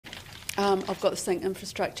I've got this thing,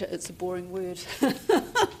 infrastructure, it's a boring word.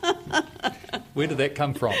 Where did that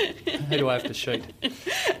come from? Who do I have to shoot?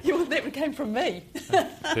 Well, that came from me.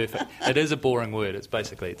 Perfect. It is a boring word. It's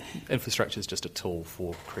basically, infrastructure is just a tool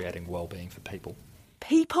for creating well-being for people.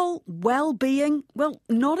 People, well-being, well,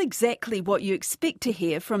 not exactly what you expect to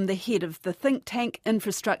hear from the head of the think tank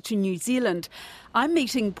Infrastructure New Zealand. I'm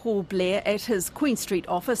meeting Paul Blair at his Queen Street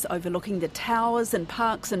office overlooking the towers and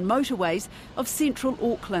parks and motorways of central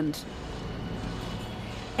Auckland.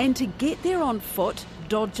 And to get there on foot,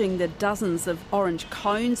 dodging the dozens of orange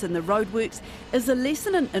cones and the roadworks, is a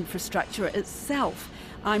lesson in infrastructure itself.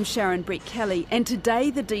 I'm Sharon Brett-Kelly, and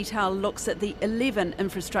today The Detail looks at the 11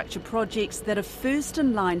 infrastructure projects that are first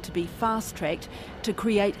in line to be fast-tracked to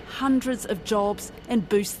create hundreds of jobs and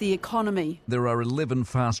boost the economy. There are 11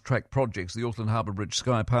 fast-track projects, the Auckland Harbour Bridge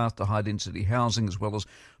Sky Path, the high-density housing, as well as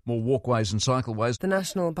more walkways and cycleways. The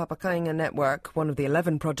National Papakainga Network, one of the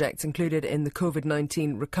 11 projects included in the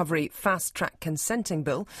COVID-19 Recovery Fast-Track Consenting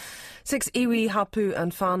Bill. 6 iwi, hapu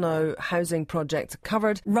and whānau housing projects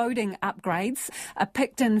covered. Roading upgrades, a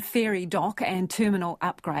Picton ferry dock and terminal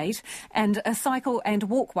upgrade, and a cycle and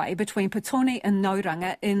walkway between Petone and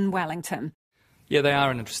Nauranga in Wellington. Yeah, they are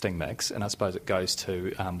an interesting mix, and I suppose it goes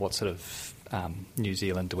to what sort of New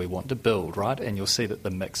Zealand do we want to build, right? And you'll see that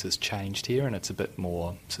the mix has changed here, and it's a bit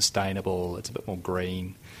more sustainable, it's a bit more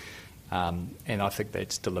green, and I think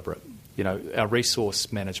that's deliberate. You know, our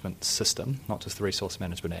resource management system, not just the Resource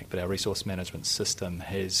Management Act, but our resource management system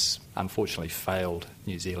has unfortunately failed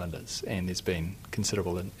New Zealanders, and there's been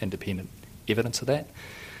considerable independent evidence of that.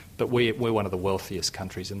 But we're one of the wealthiest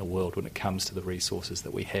countries in the world when it comes to the resources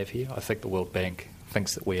that we have here. I think the World Bank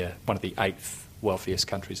thinks that we're one of the 8th wealthiest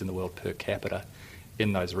countries in the world per capita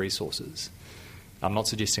in those resources. I'm not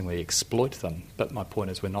suggesting we exploit them, but my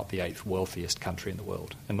point is we're not the 8th wealthiest country in the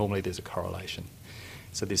world, and normally there's a correlation.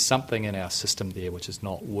 So there's something in our system there which is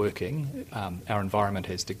not working. Our environment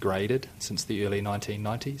has degraded since the early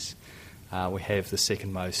 1990s. We have the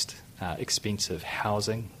second most expensive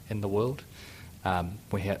housing in the world.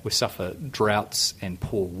 We suffer droughts and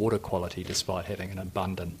poor water quality despite having an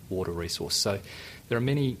abundant water resource. So there are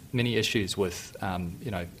many issues with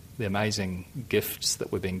the amazing gifts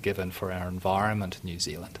that we're being given for our environment in New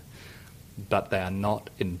Zealand, but they are not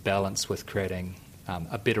in balance with creating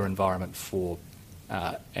a better environment for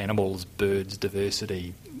animals, birds,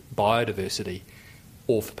 diversity, biodiversity,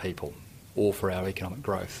 or for people, or for our economic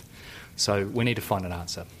growth. So we need to find an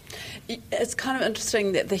answer. It's kind of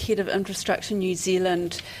interesting that the head of Infrastructure New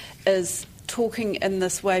Zealand is talking in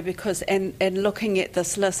this way because, and looking at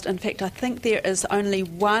this list, in fact, I think there is only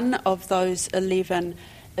one of those 11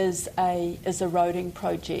 is a roading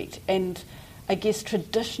project. And I guess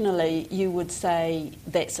traditionally you would say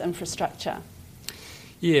that's infrastructure.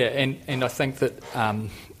 Yeah, and I think that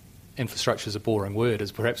infrastructure is a boring word,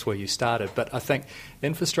 is perhaps where you started, but I think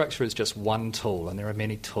infrastructure is just one tool, and there are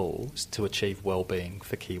many tools to achieve well-being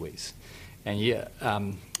for Kiwis.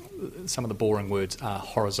 And some of the boring words are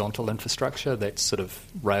horizontal infrastructure, that's sort of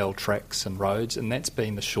rail tracks and roads, and that's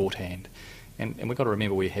been the shorthand. And we've got to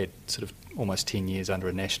remember we had sort of almost 10 years under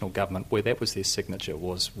a national government where that was their signature,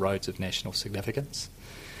 was roads of national significance.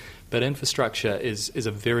 But infrastructure is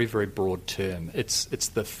a very, very broad term. It's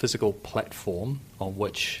the physical platform on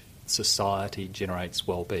which society generates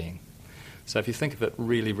well-being. So if you think of it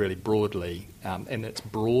really, really broadly, in its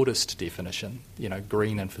broadest definition,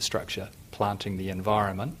 green infrastructure, planting the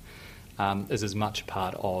environment, is as much a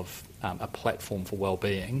part of a platform for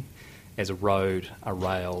well-being as a road, a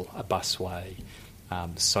rail, a busway,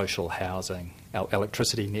 social housing, our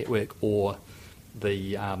electricity network, or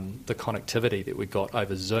the connectivity that we got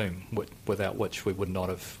over Zoom, without which we would not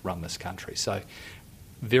have run this country. So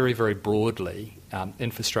very, very broadly,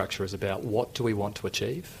 infrastructure is about what do we want to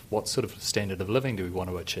achieve, what sort of standard of living do we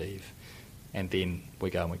want to achieve, and then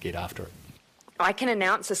we go and we get after it. I can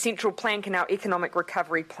announce a central plank in our economic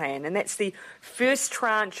recovery plan, and that's the first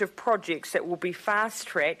tranche of projects that will be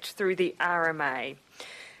fast-tracked through the RMA.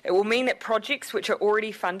 It will mean that projects which are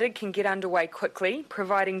already funded can get underway quickly,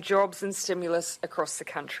 providing jobs and stimulus across the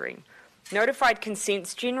country. Notified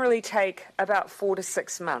consents generally take about 4 to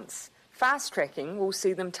 6 months. Fast-tracking will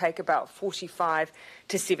see them take about 45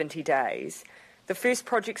 to 70 days. The first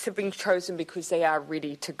projects have been chosen because they are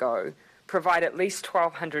ready to go, provide at least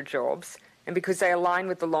 1,200 jobs, and because they align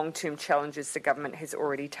with the long-term challenges the government has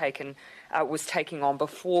already was taking on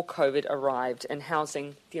before COVID arrived in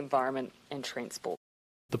housing, the environment and transport.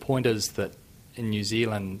 The point is that in New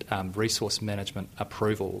Zealand, resource management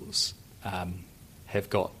approvals have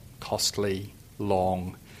got costly,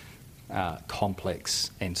 long, complex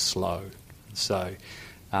and slow. So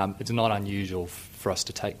It's not unusual for us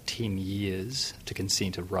to take 10 years to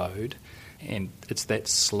consent a road, and it's that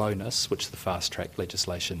slowness which the fast-track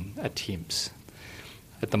legislation attempts.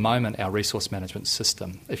 At the moment, our resource management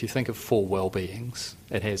system, if you think of 4 well-beings,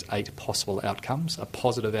 it has 8 possible outcomes: a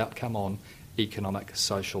positive outcome on economic,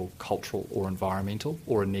 social, cultural or environmental,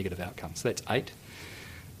 or a negative outcome. So that's 8.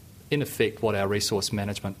 In effect, what our Resource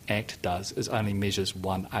Management Act does is only measures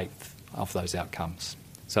 1/8 of those outcomes.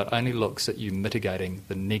 So it only looks at you mitigating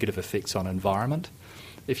the negative effects on environment.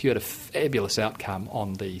 If you had a fabulous outcome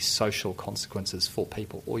on the social consequences for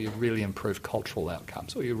people, or you really improved cultural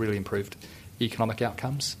outcomes, or you really improved economic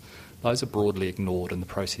outcomes, those are broadly ignored in the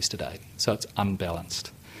process today. So it's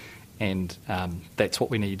unbalanced. And that's what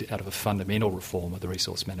we need out of a fundamental reform of the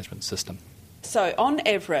resource management system. So on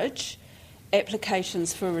average,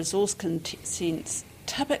 applications for resource consents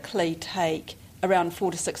typically take around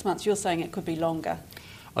 4 to 6 months. You're saying it could be longer.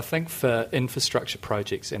 I think for infrastructure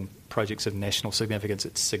projects and projects of national significance,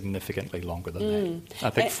 it's significantly longer than that. I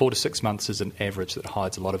think 4 to 6 months is an average that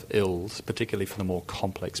hides a lot of ills, particularly for the more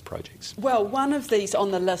complex projects. Well, one of these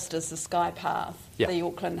on the list is the Sky Path, Yep. the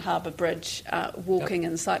Auckland Harbour Bridge walking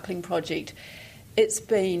and cycling project. It's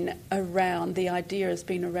been around, the idea has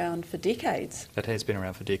been around for decades. It has been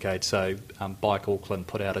around for decades. So Bike Auckland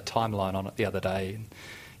put out a timeline on it the other day. And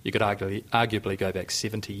you could arguably go back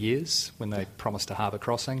 70 years when they promised a harbour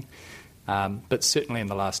crossing. But certainly in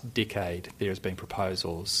the last decade, there has been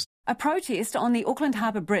proposals. A protest on the Auckland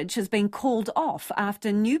Harbour Bridge has been called off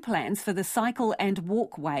after new plans for the cycle and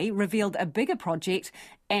walkway revealed a bigger project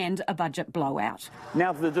and a budget blowout.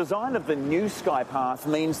 Now, the design of the new Sky Path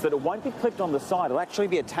means that it won't be clipped on the side. It'll actually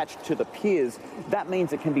be attached to the piers. That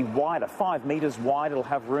means it can be wider, 5 metres wide. It'll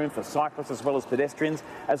have room for cyclists as well as pedestrians,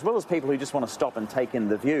 as well as people who just want to stop and take in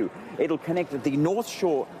the view. It'll connect the North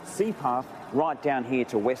Shore Sea Path right down here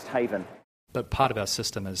to West Haven. But part of our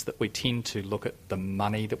system is that we tend to look at the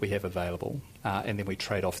money that we have available and then we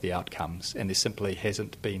trade off the outcomes. And there simply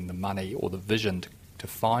hasn't been the money or the vision to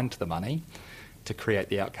find the money to create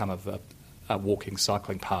the outcome of a walking,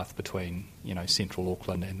 cycling path between, central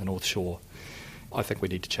Auckland and the North Shore. I think we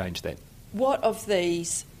need to change that. What of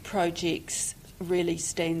these projects really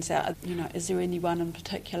stands out? Is there any one in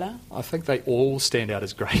particular? I think they all stand out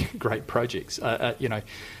as great projects.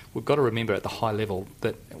 We've got to remember at the high level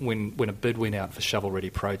that when a bid went out for shovel-ready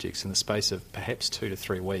projects in the space of perhaps 2 to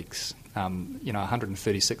 3 weeks,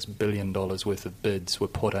 $136 billion worth of bids were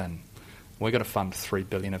put in. We're going to fund $3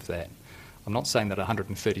 billion of that. I'm not saying that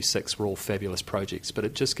 136 were all fabulous projects, but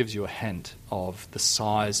it just gives you a hint of the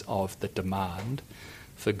size of the demand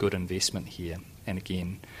for good investment here. And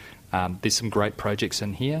again, there's some great projects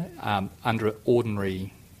in here. Under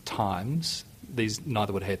ordinary times, these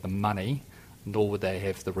neither would have the money nor would they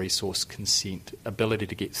have the resource consent ability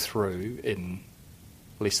to get through in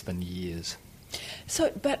less than years.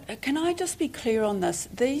 So, but can I just be clear on this?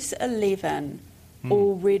 These 11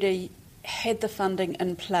 already had the funding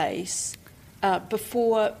in place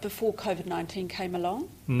before COVID-19 came along?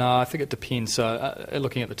 No, I think it depends. So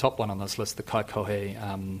looking at the top one on this list, the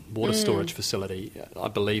Kaikohe water storage facility, I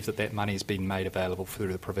believe that money has been made available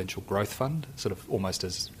through the Provincial Growth Fund, sort of almost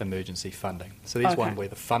as emergency funding. So there's one where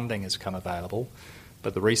the funding has come available,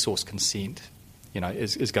 but the resource consent,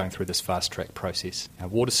 is going through this fast-track process.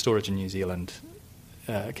 Water storage in New Zealand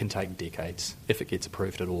can take decades if it gets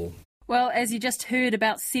approved at all. Well, as you just heard,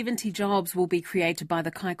 about 70 jobs will be created by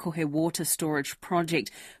the Kaikohe water storage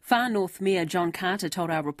project. Far North Mayor John Carter told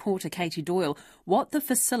our reporter Katie Doyle what the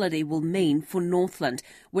facility will mean for Northland,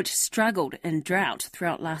 which struggled in drought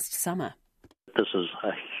throughout last summer. This is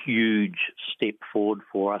a huge step forward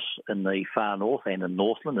for us in the far north and in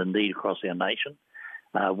Northland, indeed across our nation.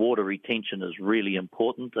 Water retention is really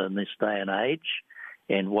important in this day and age,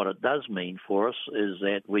 and what it does mean for us is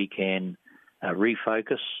that we can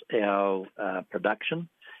refocus our production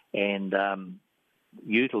and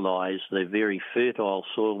utilise the very fertile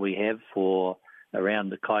soil we have for around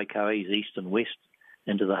the Kaikohe's east and west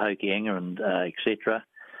into the Hokianga and etc.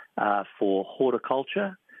 For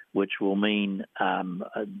horticulture, which will mean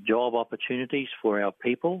job opportunities for our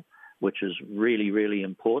people, which is really, really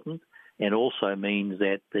important, and also means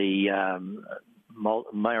that the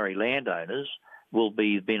Maori landowners will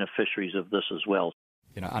be beneficiaries of this as well.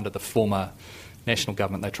 Under the former national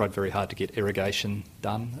government, they tried very hard to get irrigation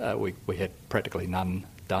done. We had practically none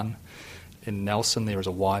done. In Nelson, there is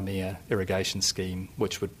a Waimea irrigation scheme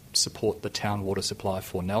which would support the town water supply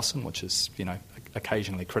for Nelson, which is,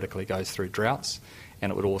 occasionally critically goes through droughts,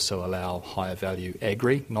 and it would also allow higher value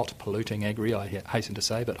agri, not polluting agri, I hasten to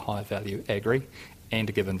say, but higher value agri, and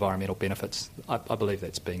to give environmental benefits. I believe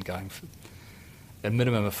that's been going a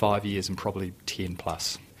minimum of 5 years and probably 10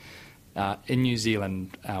 plus. In New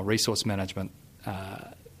Zealand, our resource management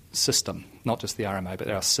system, not just the RMA, but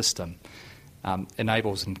our system,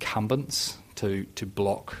 enables incumbents to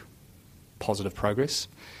block positive progress.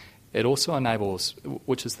 It also enables,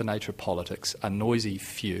 which is the nature of politics, a noisy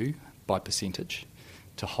few by percentage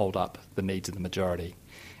to hold up the needs of the majority.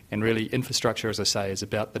 And really, infrastructure, as I say, is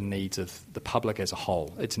about the needs of the public as a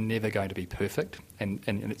whole. It's never going to be perfect, and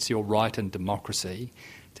it's your right in democracy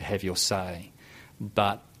to have your say.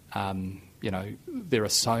 But, there are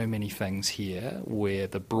so many things here where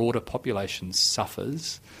the broader population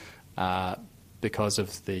suffers because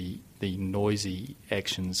of the noisy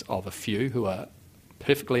actions of a few who are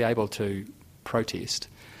perfectly able to protest,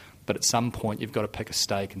 but at some point you've got to pick a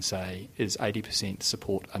stake and say, is 80%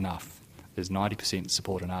 support enough? Is 90%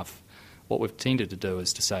 support enough? What we've tended to do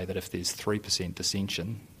is to say that if there's 3%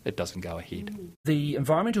 dissension, it doesn't go ahead. The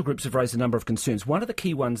environmental groups have raised a number of concerns. One of the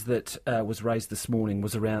key ones that was raised this morning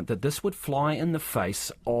was around that this would fly in the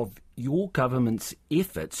face of your government's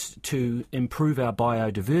efforts to improve our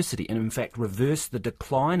biodiversity and, in fact, reverse the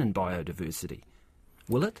decline in biodiversity.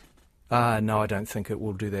 Will it? No, I don't think it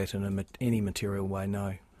will do that in any material way,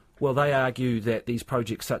 no. Well, they argue that these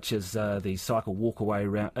projects such as the cycle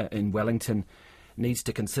walkaway in Wellington needs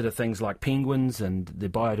to consider things like penguins and the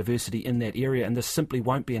biodiversity in that area, and there simply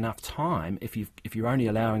won't be enough time if you're only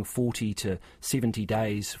allowing 40 to 70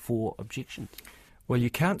 days for objections. Well,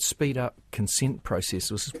 you can't speed up consent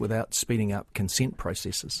processes without speeding up consent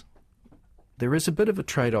processes. There is a bit of a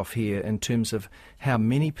trade-off here in terms of how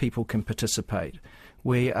many people can participate.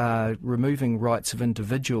 We are removing rights of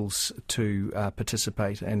individuals to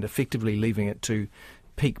participate and effectively leaving it to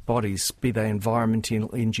peak bodies, be they environmental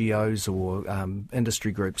NGOs or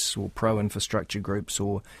industry groups or pro-infrastructure groups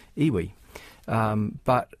or iwi.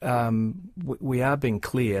 But we are being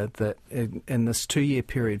clear that in this 2-year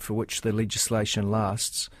period for which the legislation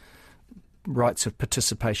lasts, rights of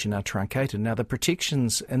participation are truncated. Now, the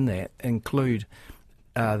protections in that include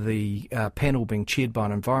the panel being chaired by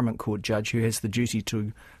an Environment Court judge who has the duty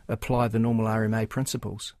to apply the normal RMA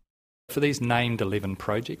principles. For these named 11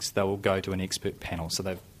 projects, they will go to an expert panel. So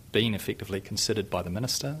they've been effectively considered by the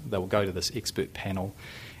Minister. They will go to this expert panel,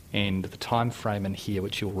 and the time frame in here,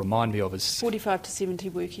 which you'll remind me of, is 45 to 70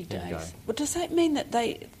 working days. Well, does that mean that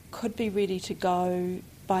they could be ready to go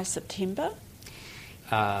by September?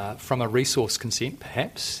 From a resource consent,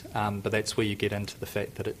 perhaps, but that's where you get into the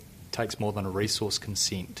fact that it takes more than a resource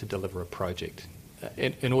consent to deliver a project.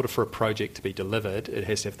 In order for a project to be delivered, it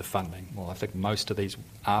has to have the funding. Well, I think most of these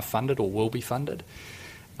are funded or will be funded.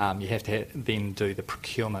 You have to then do the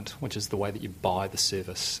procurement, which is the way that you buy the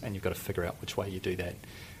service, and you've got to figure out which way you do that.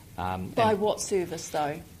 By what service,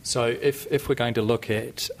 though? So if we're going to look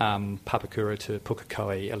at Papakura to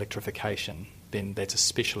Pukekohe electrification, then that's a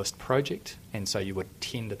specialist project, and so you would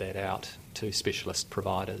tender that out to specialist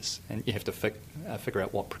providers, and you have to figure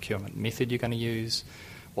out what procurement method you're going to use,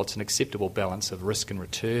 what's an acceptable balance of risk and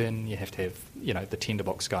return. You have to have, the tender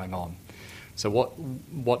box going on. So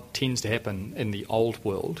what tends to happen in the old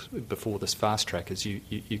world before this fast track is you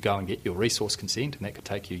go and get your resource consent, and that could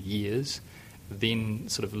take you years. Then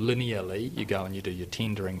sort of linearly you go and you do your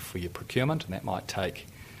tendering for your procurement, and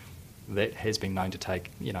that has been known to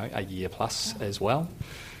take, a year plus as well.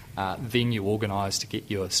 Then you organise to get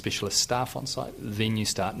your specialist staff on site. Then you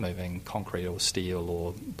start moving concrete or steel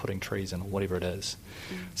or putting trees in or whatever it is.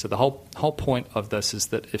 So the whole point of this is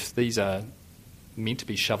that if these are meant to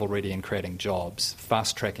be shovel-ready and creating jobs,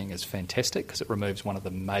 fast-tracking is fantastic because it removes one of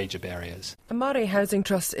the major barriers. The Māori Housing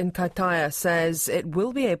Trust in Kaitaia says it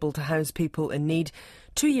will be able to house people in need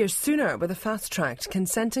 2 years sooner with a fast-tracked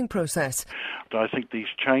consenting process. I think these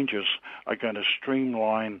changes are going to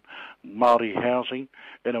streamline Māori housing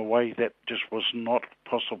in a way that just was not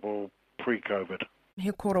possible pre-COVID. He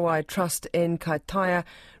Korowai Trust in Kaitaia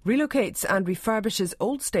relocates and refurbishes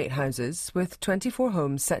old state houses with 24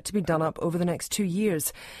 homes set to be done up over the next 2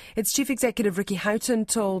 years. Its Chief Executive Ricky Houghton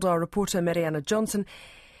told our reporter Mariana Johnson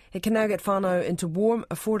it can now get whānau into warm,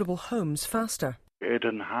 affordable homes faster. It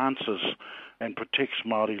enhances and protects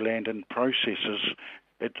Māori land and processes.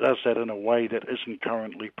 It does that in a way that isn't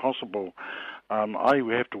currently possible. I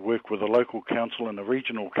have to work with a local council and a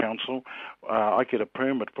regional council. I get a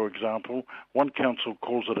permit, for example. One council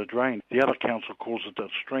calls it a drain. The other council calls it a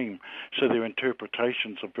stream. So their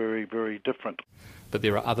interpretations are very, very different. But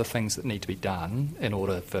there are other things that need to be done in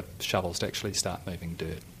order for shovels to actually start moving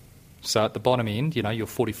dirt. So at the bottom end, your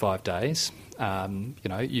 45 days,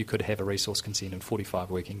 you could have a resource consent in 45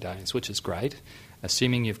 working days, which is great.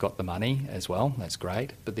 Assuming you've got the money as well, that's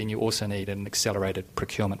great. But then you also need an accelerated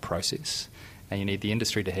procurement process. and you need the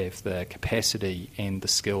industry to have the capacity and the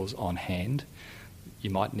skills on hand. You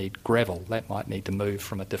might need gravel. That might need to move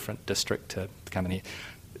from a different district to come in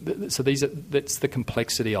here. So that's the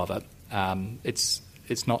complexity of it.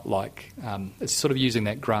 It's not like it's sort of using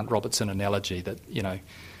that Grant Robertson analogy that, you know,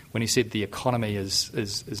 when he said the economy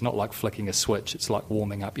is not like flicking a switch, it's like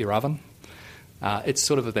warming up your oven. It's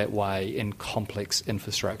sort of that way in complex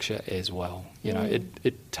infrastructure as well. You know,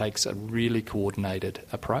 it takes a really coordinated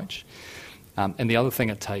approach. And the other thing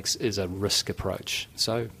it takes is a risk approach.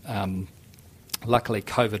 So luckily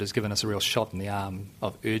COVID has given us a real shot in the arm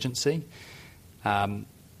of urgency,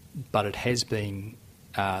 but it has been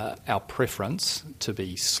our preference to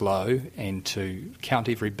be slow and to count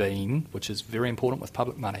every bean, which is very important with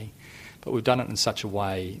public money, but we've done it in such a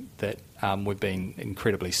way that we've been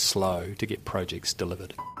incredibly slow to get projects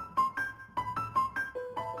delivered.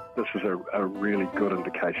 This is a really good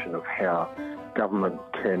indication of how government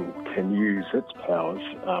can use its powers,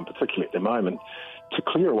 particularly at the moment, to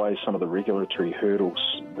clear away some of the regulatory hurdles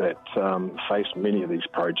that face many of these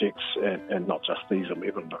projects, and not just these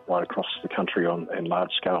 11, but right across the country on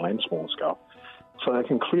large scale and small scale. So they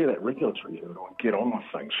can clear that regulatory hurdle and get on with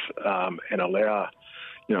things, and allow,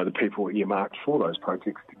 you know, the people earmarked for those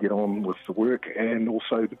projects to get on with the work, and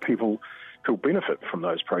also the people who'll benefit from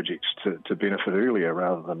those projects to benefit earlier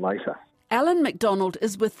rather than later. Alan McDonald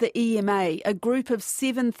is with the EMA, a group of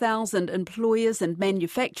 7,000 employers and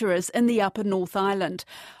manufacturers in the Upper North Island.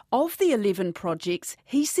 Of the 11 projects,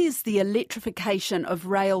 he says the electrification of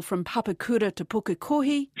rail from Papakura to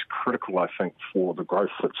Pukekohe is critical, I think, for the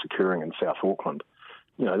growth that's occurring in South Auckland.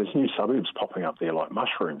 You know, there's new suburbs popping up there like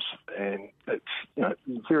mushrooms, and it's, you know,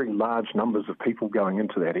 very large numbers of people going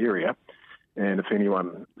into that area. And if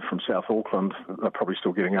anyone from South Auckland, they're probably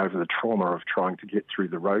still getting over the trauma of trying to get through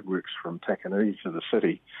the roadworks from Takanui to the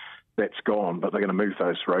city. That's gone, but they're going to move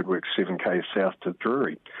those roadworks 7k south to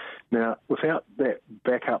Drury. Now, without that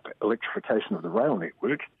backup electrification of the rail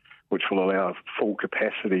network, which will allow full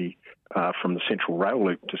capacity from the Central Rail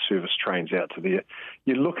Loop to service trains out to there,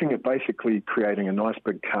 you're looking at basically creating a nice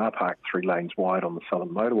big car park 3 lanes wide on the Southern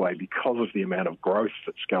Motorway because of the amount of growth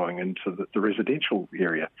that's going into the residential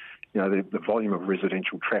area. You know, the volume of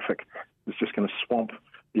residential traffic is just going to swamp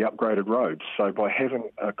the upgraded roads. So by having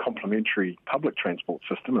a complementary public transport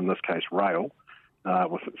system, in this case rail,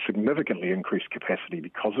 with significantly increased capacity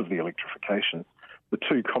because of the electrification, the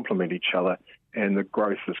two complement each other, and the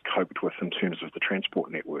growth is coped with in terms of the transport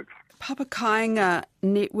network. Papakainga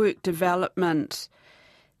network development,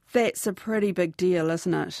 that's a pretty big deal,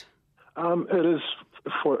 isn't it? It is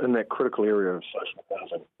in that critical area of social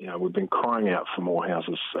housing. You know, we've been crying out for more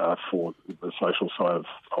houses for the social side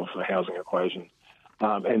of the housing equation.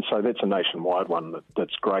 And so that's a nationwide one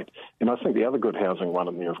that's great. And I think the other good housing one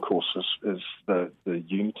in there, of course, is the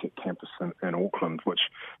Unitec campus in Auckland, which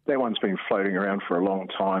that one's been floating around for a long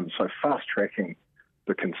time. So fast-tracking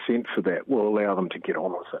the consent for that will allow them to get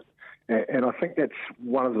on with it. And I think that's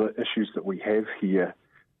one of the issues that we have here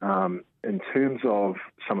in terms of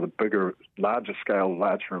some of the bigger, larger scale,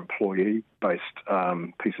 larger employee-based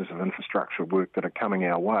pieces of infrastructure work that are coming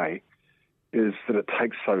our way, is that it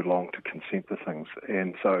takes so long to consent to things.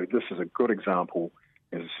 And so this is a good example,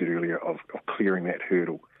 as I said earlier, of clearing that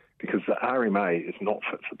hurdle, because the RMA is not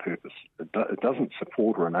fit for purpose. It doesn't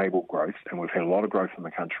support or enable growth, and we've had a lot of growth in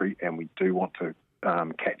the country, and we do want to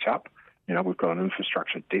catch up. You know, we've got an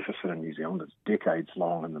infrastructure deficit in New Zealand that's decades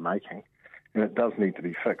long in the making, and it does need to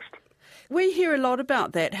be fixed. We hear a lot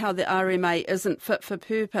about that, how the RMA isn't fit for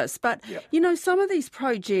purpose. But, you know, some of these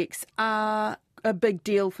projects are a big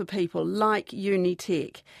deal for people, like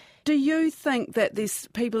Unitec. Do you think that these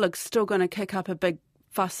people are still going to kick up a big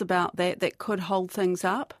fuss about that could hold things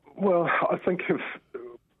up? Well, I think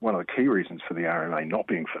one of the key reasons for the RMA not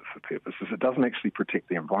being fit for purpose is it doesn't actually protect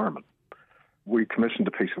the environment. We commissioned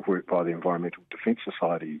a piece of work by the Environmental Defence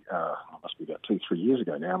Society, it must be about 2-3 years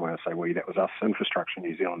ago now. When I say we, that was us, Infrastructure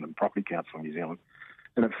New Zealand and Property Council New Zealand.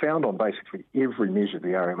 And it found on basically every measure the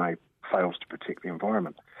RMA fails to protect the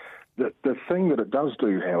environment. The thing that it does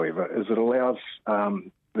do, however, is it allows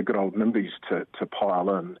the good old NIMBYs to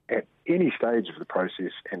pile in at any stage of the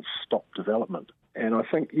process and stop development. And I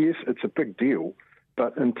think, yes, it's a big deal,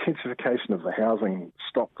 but intensification of the housing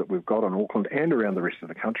stock that we've got in Auckland and around the rest of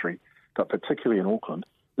the country, but particularly in Auckland,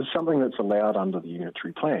 is something that's allowed under the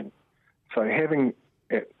unitary plan. So having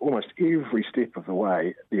at almost every step of the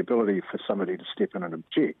way the ability for somebody to step in and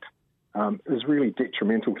object is really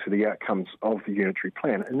detrimental to the outcomes of the unitary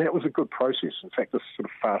plan. And that was a good process. In fact, this sort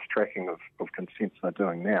of fast-tracking of consents they're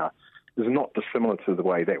doing now is not dissimilar to the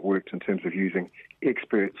way that worked in terms of using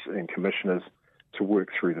experts and commissioners to work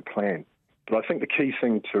through the plan. But I think the key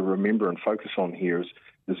thing to remember and focus on here is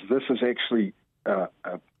this is actually a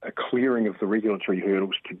clearing of the regulatory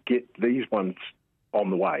hurdles to get these ones on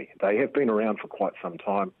the way. They have been around for quite some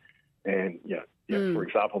time, and for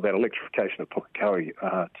example, that electrification of Pukekohe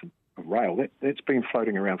to rail, that's been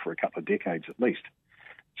floating around for a couple of decades at least.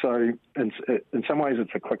 So in some ways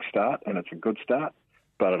it's a quick start and it's a good start,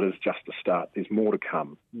 but it is just a start. There's more to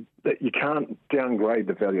come. You can't downgrade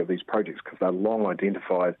the value of these projects because they're long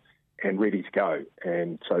identified and ready to go.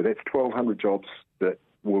 And so that's 1,200 jobs that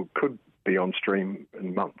could be on stream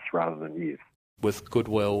in months rather than years. With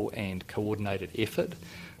goodwill and coordinated effort,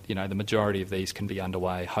 the majority of these can be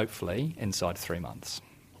underway, hopefully, inside 3 months.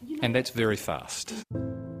 And that's very fast.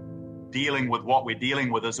 Dealing with what we're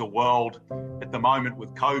dealing with as a world at the moment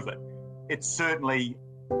with COVID, it certainly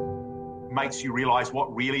makes you realise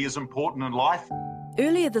what really is important in life.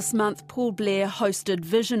 Earlier this month, Paul Blair hosted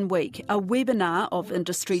Vision Week, a webinar of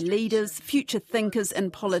industry leaders, future thinkers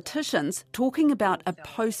and politicians talking about a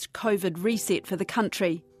post-COVID reset for the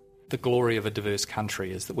country. The glory of a diverse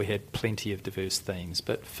country is that we had plenty of diverse themes.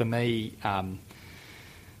 But for me,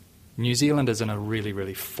 New Zealand is in a really,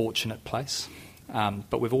 really fortunate place.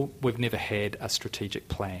 But we've never had a strategic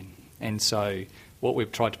plan. And so what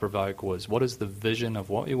we've tried to provoke was, what is the vision of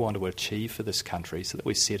what we want to achieve for this country so that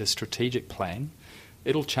we set a strategic plan.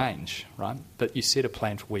 It'll change, right? But you set a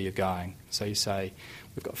plan for where you're going. So you say,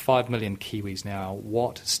 we've got 5 million Kiwis now.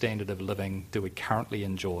 What standard of living do we currently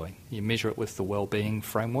enjoy? You measure it with the wellbeing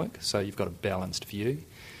framework, so you've got a balanced view.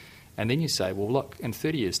 And then you say, well, look, in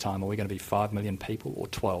 30 years' time, are we going to be 5 million people or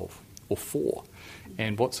 12 or 4?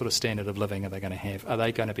 And what sort of standard of living are they going to have? Are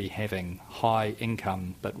they going to be having high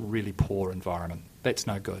income but really poor environment? That's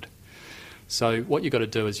no good. So what you've got to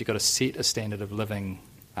do is you've got to set a standard of living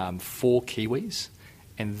for Kiwis,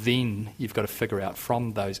 and then you've got to figure out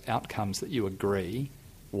from those outcomes that you agree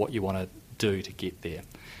what you want to do to get there.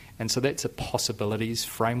 And so that's a possibilities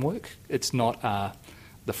framework. It's not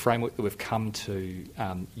the framework that we've come to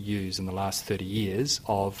use in the last 30 years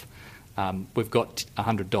of we've got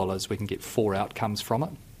 $100, we can get 4 outcomes from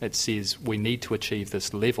it. It says we need to achieve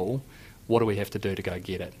this level. What do we have to do to go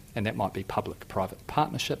get it? And that might be public-private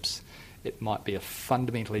partnerships. It might be a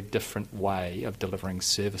fundamentally different way of delivering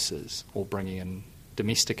services or bringing in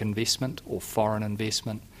domestic investment or foreign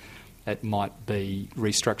investment. It might be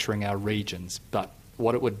restructuring our regions. But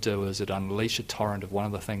what it would do is it unleash a torrent of one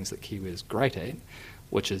of the things that Kiwi is great at,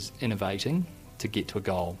 which is innovating to get to a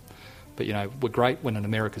goal. But, we're great when an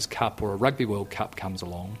America's Cup or a Rugby World Cup comes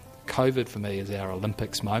along. COVID, for me, is our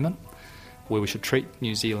Olympics moment, where we should treat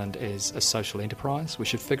New Zealand as a social enterprise. We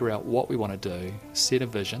should figure out what we want to do, set a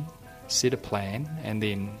vision, set a plan, and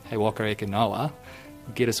then, he waka eke noa,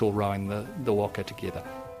 get us all rowing the waka together.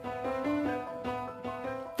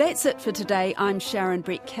 That's it for today. I'm Sharon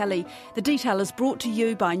Brett-Kelly. The Detail is brought to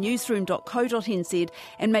you by newsroom.co.nz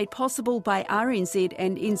and made possible by RNZ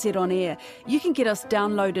and NZ On Air. You can get us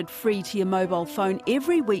downloaded free to your mobile phone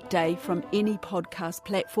every weekday from any podcast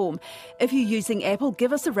platform. If you're using Apple,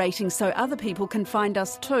 give us a rating so other people can find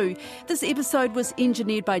us too. This episode was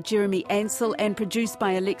engineered by Jeremy Ansell and produced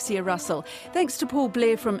by Alexia Russell. Thanks to Paul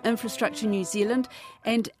Blair from Infrastructure New Zealand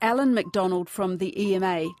and Alan McDonald from the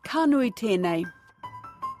EMA. Ka nui tēnei.